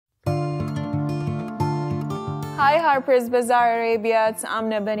Hi Harper's Bazaar Arabia, it's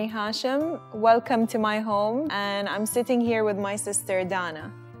Amna Bani Hashem. Welcome to my home, and I'm sitting here with my sister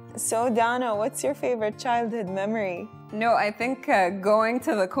Dana. So Dana, what's your favorite childhood memory? No, I think going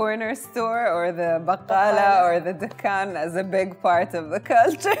to the corner store or the baqala or the dukkan is a big part of the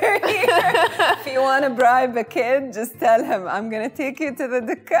culture here. If you want to bribe a kid, just tell him, I'm going to take you to the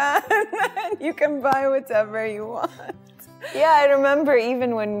dukkan and you can buy whatever you want. Yeah, I remember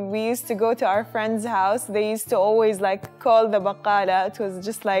even when we used to go to our friend's house, they used to always call the baqala. It was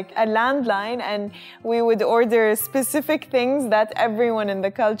just like a landline, and we would order specific things that everyone in the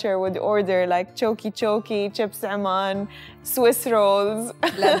culture would order, like choki choki, chips aman, Swiss rolls.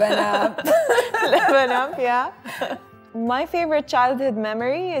 Labanab. Labanab, yeah. My favorite childhood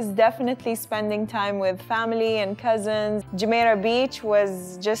memory is definitely spending time with family and cousins. Jumeirah Beach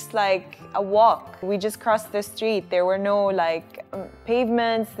was just like a walk. We just crossed the street. There were no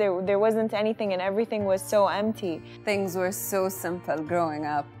pavements, there wasn't anything, and everything was so empty. Things were so simple growing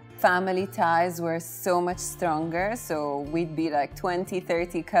up. Family ties were so much stronger, so we'd be like 20,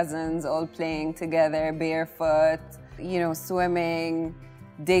 30 cousins all playing together barefoot, swimming,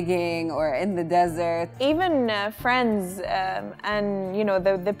 digging, or in the desert. Even friends and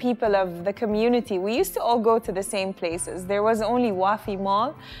the people of the community, we used to all go to the same places. There was only Wafi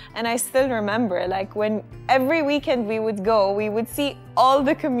Mall, and I still remember when every weekend we would go, we would see all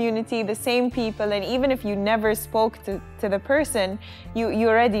the community, the same people, and even if you never spoke to the person, you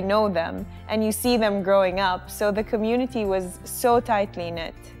already know them and you see them growing up. So the community was so tightly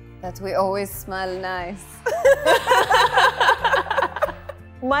knit. That we always smell nice.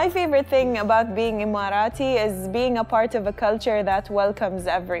 My favorite thing about being Emirati is being a part of a culture that welcomes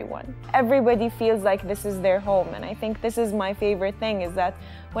everyone. Everybody feels like this is their home, and I think this is my favorite thing, is that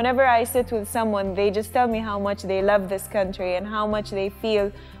whenever I sit with someone, they just tell me how much they love this country and how much they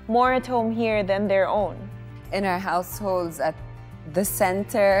feel more at home here than their own. In our households, at the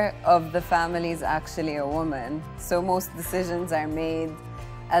center of the family is actually a woman, so most decisions are made.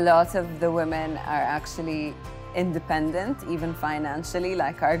 A lot of the women are actually independent, even financially,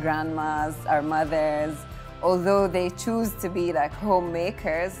 like our grandmas, our mothers. Although they choose to be like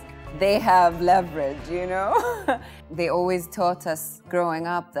homemakers, they have leverage, They always taught us growing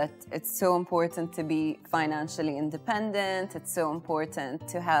up that it's so important to be financially independent. It's so important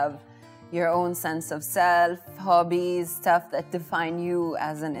to have your own sense of self, hobbies, stuff that define you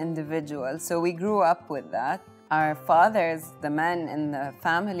as an individual. So we grew up with that. Our fathers, the men in the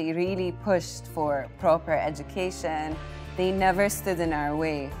family, really pushed for proper education. They never stood in our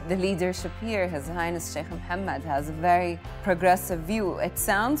way. The leadership here, His Highness Sheikh Mohammed, has a very progressive view. It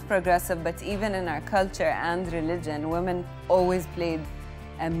sounds progressive, but even in our culture and religion, women always played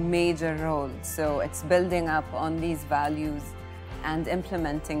a major role. So it's building up on these values and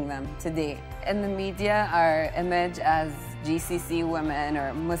implementing them today. In the media, our image as GCC women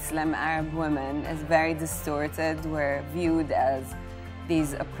or Muslim Arab women is very distorted. We're viewed as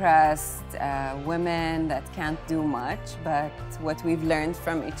these oppressed women that can't do much, but what we've learned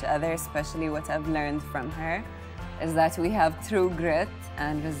from each other, especially what I've learned from her, is that we have true grit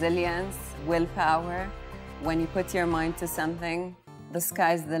and resilience, willpower. When you put your mind to something, the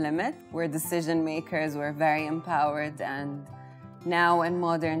sky's the limit. We're decision makers, we're very empowered, and now in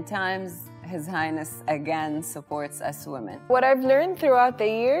modern times, His Highness again supports us women. What I've learned throughout the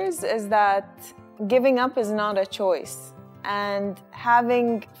years is that giving up is not a choice, and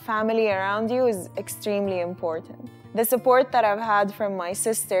having family around you is extremely important. The support that I've had from my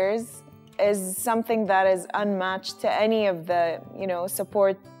sisters is something that is unmatched to any of the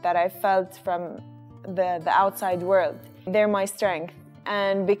support that I felt from the outside world. They're my strength,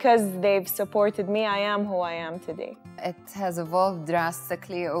 and because they've supported me, I am who I am today. It has evolved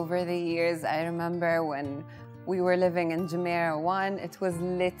drastically over the years. I remember when we were living in Jumeirah 1, it was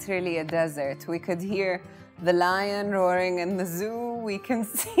literally a desert. We could hear the lion roaring in the zoo. We can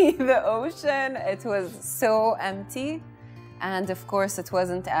see the ocean. It was so empty. And of course, it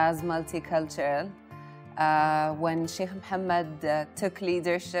wasn't as multicultural. When Sheikh Mohammed took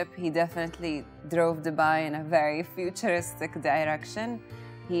leadership, he definitely drove Dubai in a very futuristic direction.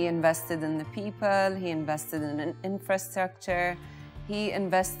 He invested in the people, he invested in infrastructure, he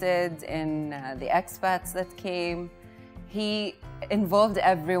invested in the expats that came. He involved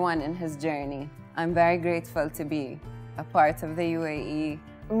everyone in his journey. I'm very grateful to be a part of the UAE.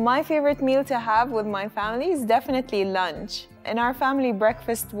 My favorite meal to have with my family is definitely lunch. In our family,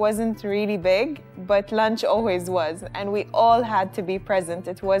 breakfast wasn't really big, but lunch always was, and we all had to be present.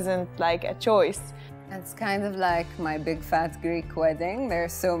 It wasn't like a choice. It's kind of like my big fat Greek wedding. There are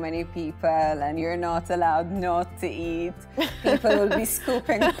so many people and you're not allowed not to eat. People will be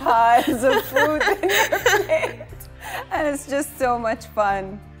scooping piles of food in your plate. And it's just so much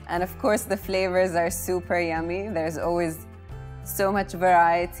fun. And of course, the flavors are super yummy. There's always so much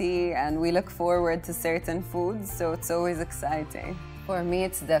variety and we look forward to certain foods, so it's always exciting. For me,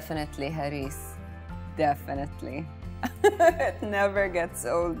 it's definitely haris. Definitely. It never gets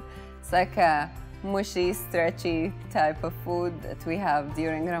old. It's like a mushy, stretchy type of food that we have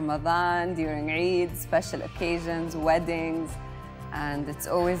during Ramadan, during Eid, special occasions, weddings, and it's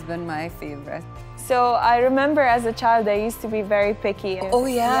always been my favorite. So I remember as a child, I used to be very picky. Oh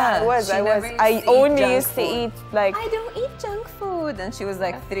yeah, I was. I only used to eat like... I don't eat junk food. And she was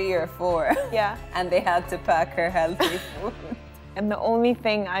like 3 or 4. Yeah. And they had to pack her healthy food. And the only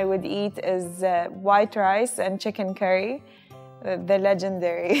thing I would eat is white rice and chicken curry, the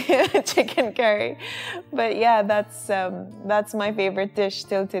legendary chicken curry. But yeah, that's my favorite dish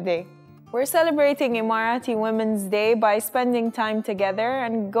till today. We're celebrating Emirati Women's Day by spending time together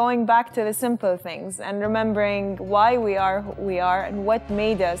and going back to the simple things and remembering why we are who we are and what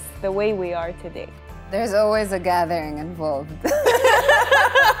made us the way we are today. There's always a gathering involved.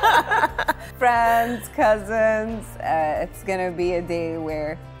 Friends, cousins. It's gonna be a day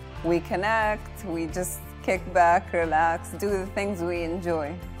where we connect, we just kick back, relax, do the things we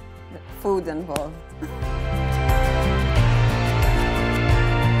enjoy. Food involved.